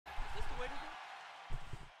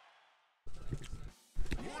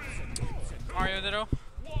Mario Ditto.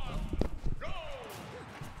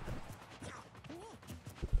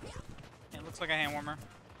 It looks like a hand warmer.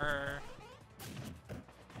 Or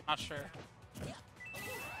not sure.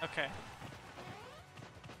 Okay.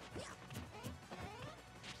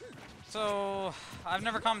 So I've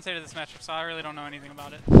never commentated this matchup, so I really don't know anything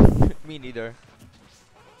about it. Me neither.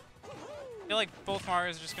 I feel like both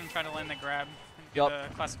Marios are just gonna try to land the grab and do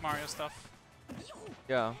the classic Mario stuff.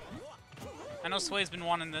 Yeah. I know Sway's been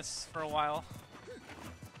wanting this for a while.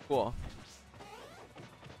 Cool.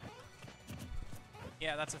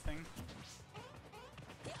 Yeah, that's a thing.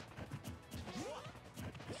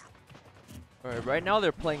 Alright, right now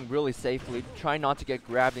they're playing really safely, trying not to get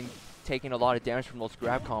grabbed and taking a lot of damage from those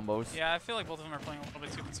grab combos. Yeah, I feel like both of them are playing a little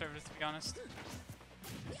bit too conservative, to be honest.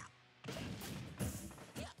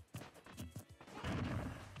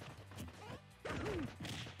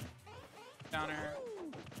 Downer.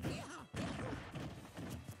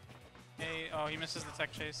 Hey, oh, he misses the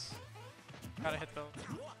tech chase. Gotta hit though.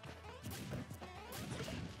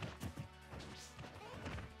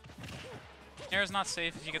 Nair's not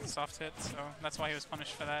safe if you get the soft hit, so that's why he was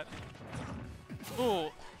punished for that.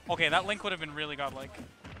 Ooh, okay, that link would have been really godlike.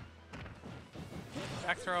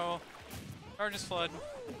 Back throw, charges flood.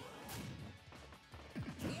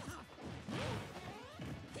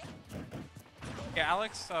 Yeah,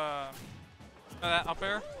 Alex, that up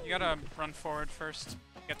air, you gotta run forward first,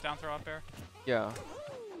 get down throw up air. Yeah.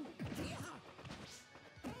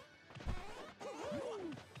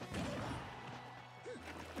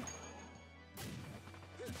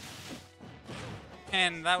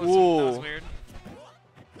 And that was weird.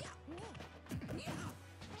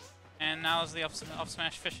 And now is the up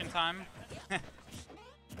smash fishing time.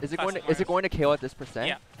 Is it going to KO at this percent?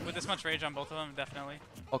 Yeah, with this much rage on both of them, definitely.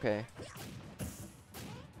 Okay.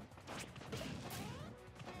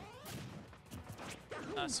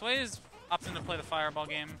 Sway is opting to play the fireball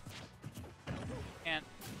game. Can't.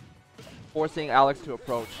 Forcing Alex to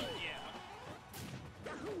approach. Yeah.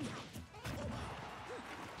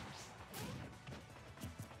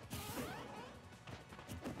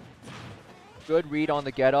 Good read on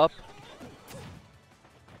the get up.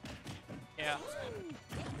 Yeah.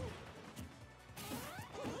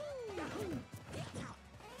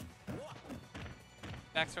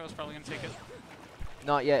 Back throw is probably gonna take it.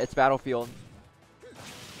 Not yet, it's Battlefield.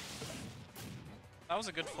 That was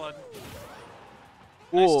a good flood.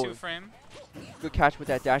 Ooh. Nice 2-frame. Good catch with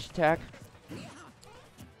that dash attack. Alright,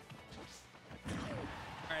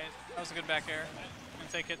 that was a good back air. Gonna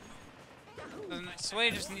take it.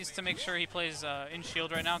 Sway just needs to make sure he plays in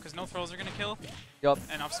shield right now, because no throws are gonna kill. Yup.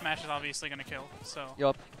 And up smash is obviously gonna kill, so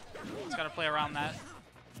Yup. he's gotta play around that.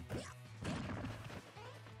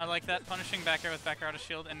 I like that, punishing back air with back air out of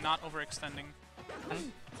shield and not overextending.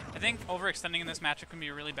 I think overextending in this matchup can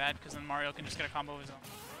be really bad, because then Mario can just get a combo of his own.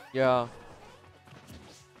 Yeah.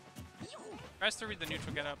 Tries to read the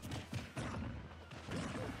neutral get up.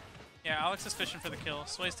 Yeah, Alex is fishing for the kill.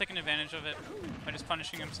 Sway's taking advantage of it by just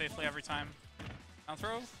punishing him safely every time. Down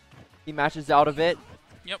throw. He matches out of it.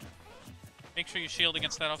 Yep. Make sure you shield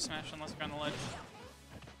against that up smash unless you're on the ledge.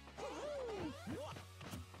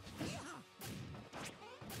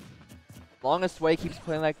 As long as Sway keeps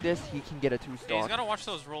playing like this, he can get a 2-stock. Yeah, he's gotta watch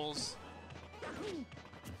those rolls.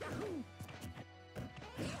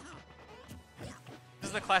 This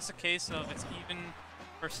is the classic case of it's even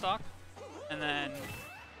first stock, and then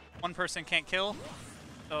one person can't kill,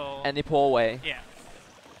 so... And they pull away. Yeah.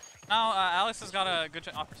 Now, Alex has got a good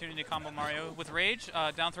opportunity to combo Mario. With Rage,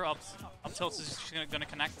 down throw up tilt is just gonna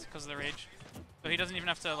connect because of the Rage. So he doesn't even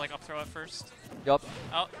have to like up throw at first. Yup.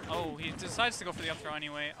 Oh, he decides to go for the up throw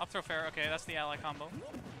anyway. Up throw fair, okay, that's the ally combo.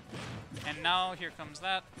 And now here comes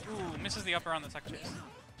that. Ooh, misses the upper on the tech chase.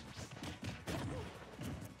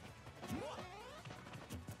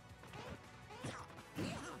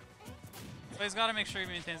 But he's got to make sure he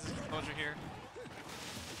maintains his composure here.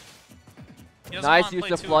 Nice use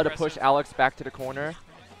of flood to push Alex back to the corner.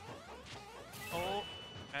 Oh,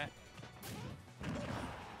 okay.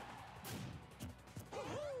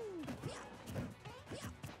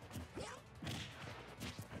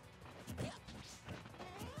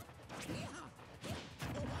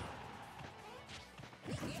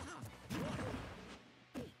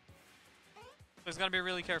 So he's got to be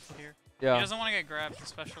really careful here. Yeah. He doesn't want to get grabbed,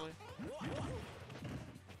 especially.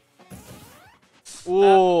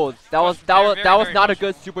 Ooh, that was not a punishable.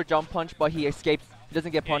 good super jump punch, but he escapes. He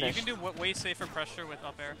doesn't get punished. You can do way safer pressure with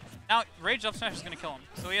up air. Now, Rage up smash is going to kill him.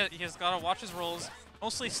 So he has got to watch his rolls,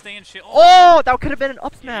 mostly stay in shield. Oh, that could have been an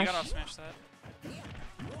up Yeah, smash. you got to up smash that.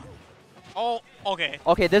 Oh, okay.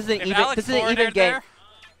 Okay, this is an even game.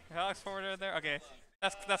 If Alex forward there, okay.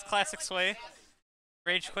 That's classic Sway.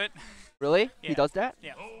 Rage quit. Really? Yeah. He does that?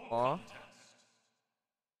 Yeah. Aw.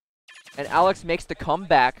 And Alex makes the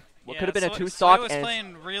comeback. What could have been a 2-stock. Sway was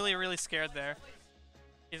playing really scared there.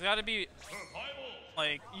 He's got to be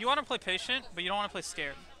like, you want to play patient, but you don't want to play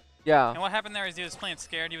scared. Yeah. And what happened there is he was playing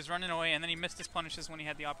scared. He was running away, and then he missed his punishes when he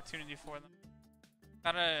had the opportunity for them.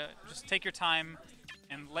 Gotta just take your time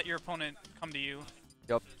and let your opponent come to you.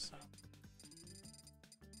 Yep. So.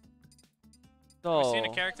 We're seeing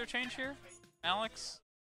a character change here. Alex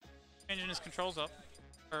changing his controls up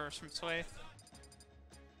from Sway.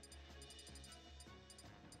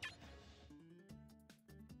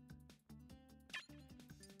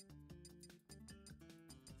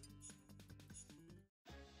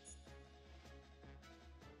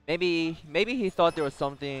 Maybe he thought there was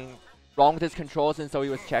something wrong with his controls, and so he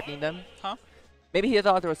was checking them. Huh? Maybe he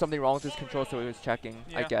thought there was something wrong with his controls, so he was checking.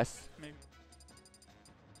 Yeah, I guess. Maybe.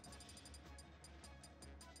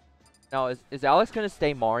 Now is Alex gonna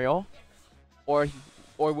stay Mario, or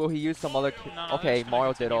will he use some other? No, okay,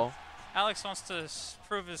 Mario Ditto. Alex wants to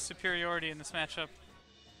prove his superiority in this matchup.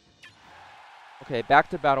 Okay, back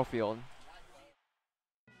to Battlefield.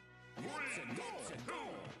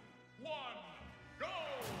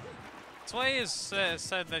 Sway has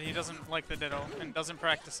said that he doesn't like the Ditto and doesn't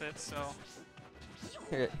practice it, so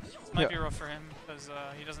this might be rough for him because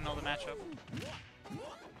he doesn't know the matchup.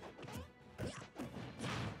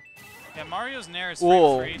 Yeah, Mario's Nair is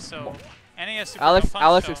frame free, so and he has super jump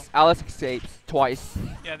punch, Alex escapes twice.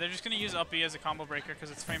 Yeah, they're just gonna use up B as a combo breaker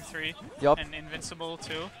because it's frame 3 Yup. and invincible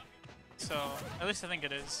too. So at least I think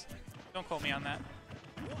it is. Don't quote me on that.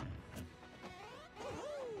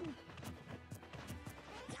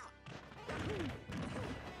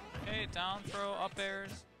 Okay, down throw, up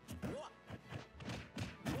airs.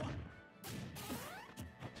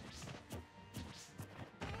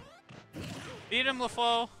 Beat him,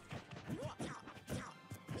 LaFlow.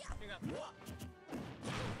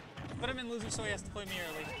 Put him in loser so he has to play me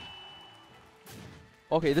early.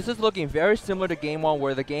 Okay, this is looking very similar to game 1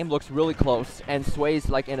 where the game looks really close and Sway's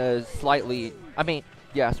like in a slight lead. I mean,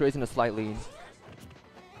 yeah, Sway's in a slight lead.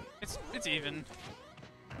 It's even.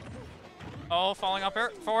 Oh, falling up air,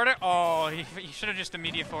 forward it. Oh, he should have just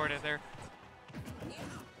immediate forwarded there.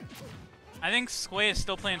 I think Sway is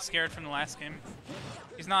still playing scared from the last game.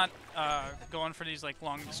 He's not going for these like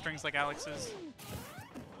long strings like Alex is.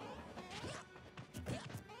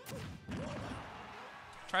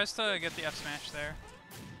 Tries to get the F smash there.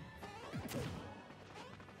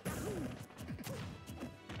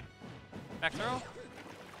 Back throw.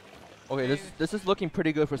 Okay, this is looking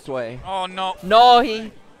pretty good for Sway. Oh no. No,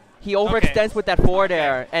 he overextends with that forward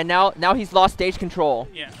air, and now he's lost stage control.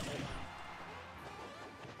 Yeah.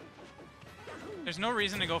 There's no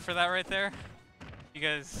reason to go for that right there,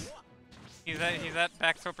 because he's at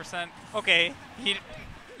back throw percent. Okay,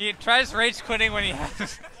 he tries rage quitting when he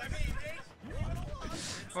has.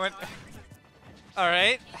 What? All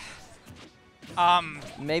right.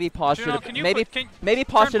 Maybe pause Juno, should have maybe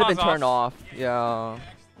pause should have been turned off. Yeah.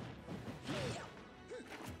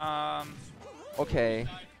 Okay.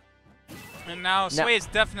 And now Sway is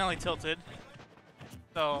definitely tilted.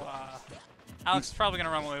 So Alex is probably gonna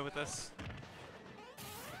run away with this.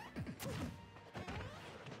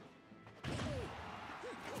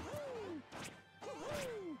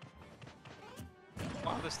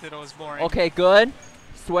 Wow, this Ditto is boring. Okay, good.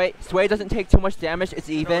 Sway doesn't take too much damage. It's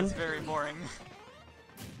even. It's very boring.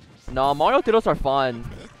 No, Mario Dittos are fun.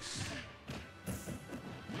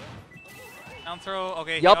 Down throw.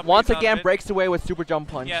 Okay. Yup. Once again, breaks away with super jump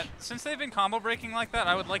punch. Yeah. Since they've been combo breaking like that,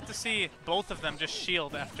 I would like to see both of them just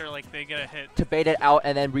shield after like they get a hit. To bait it out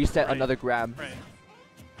and then reset another grab. Right.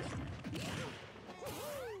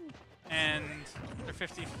 And they're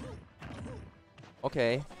 50.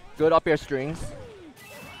 Okay. Good up air strings.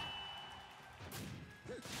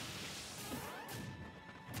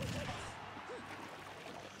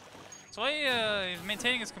 So he's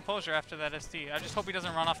maintaining his composure after that SD. I just hope he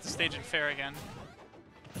doesn't run off the stage in fair again.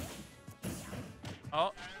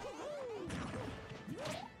 Oh.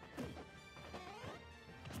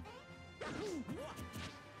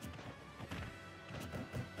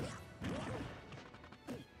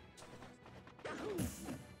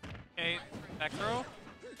 Okay, back throw.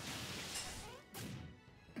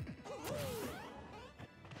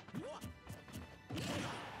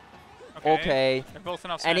 Okay. They're both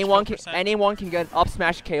enough. Anyone can get up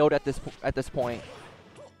smash KO'd at this point.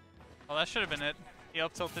 Oh, that should have been it. He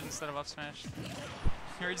up tilted instead of up smashed.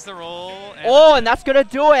 He reads the roll. And that's gonna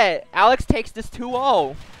do it. Alex takes this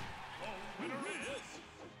 2-0. I'm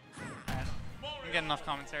getting enough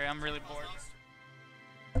commentary. I'm really bored.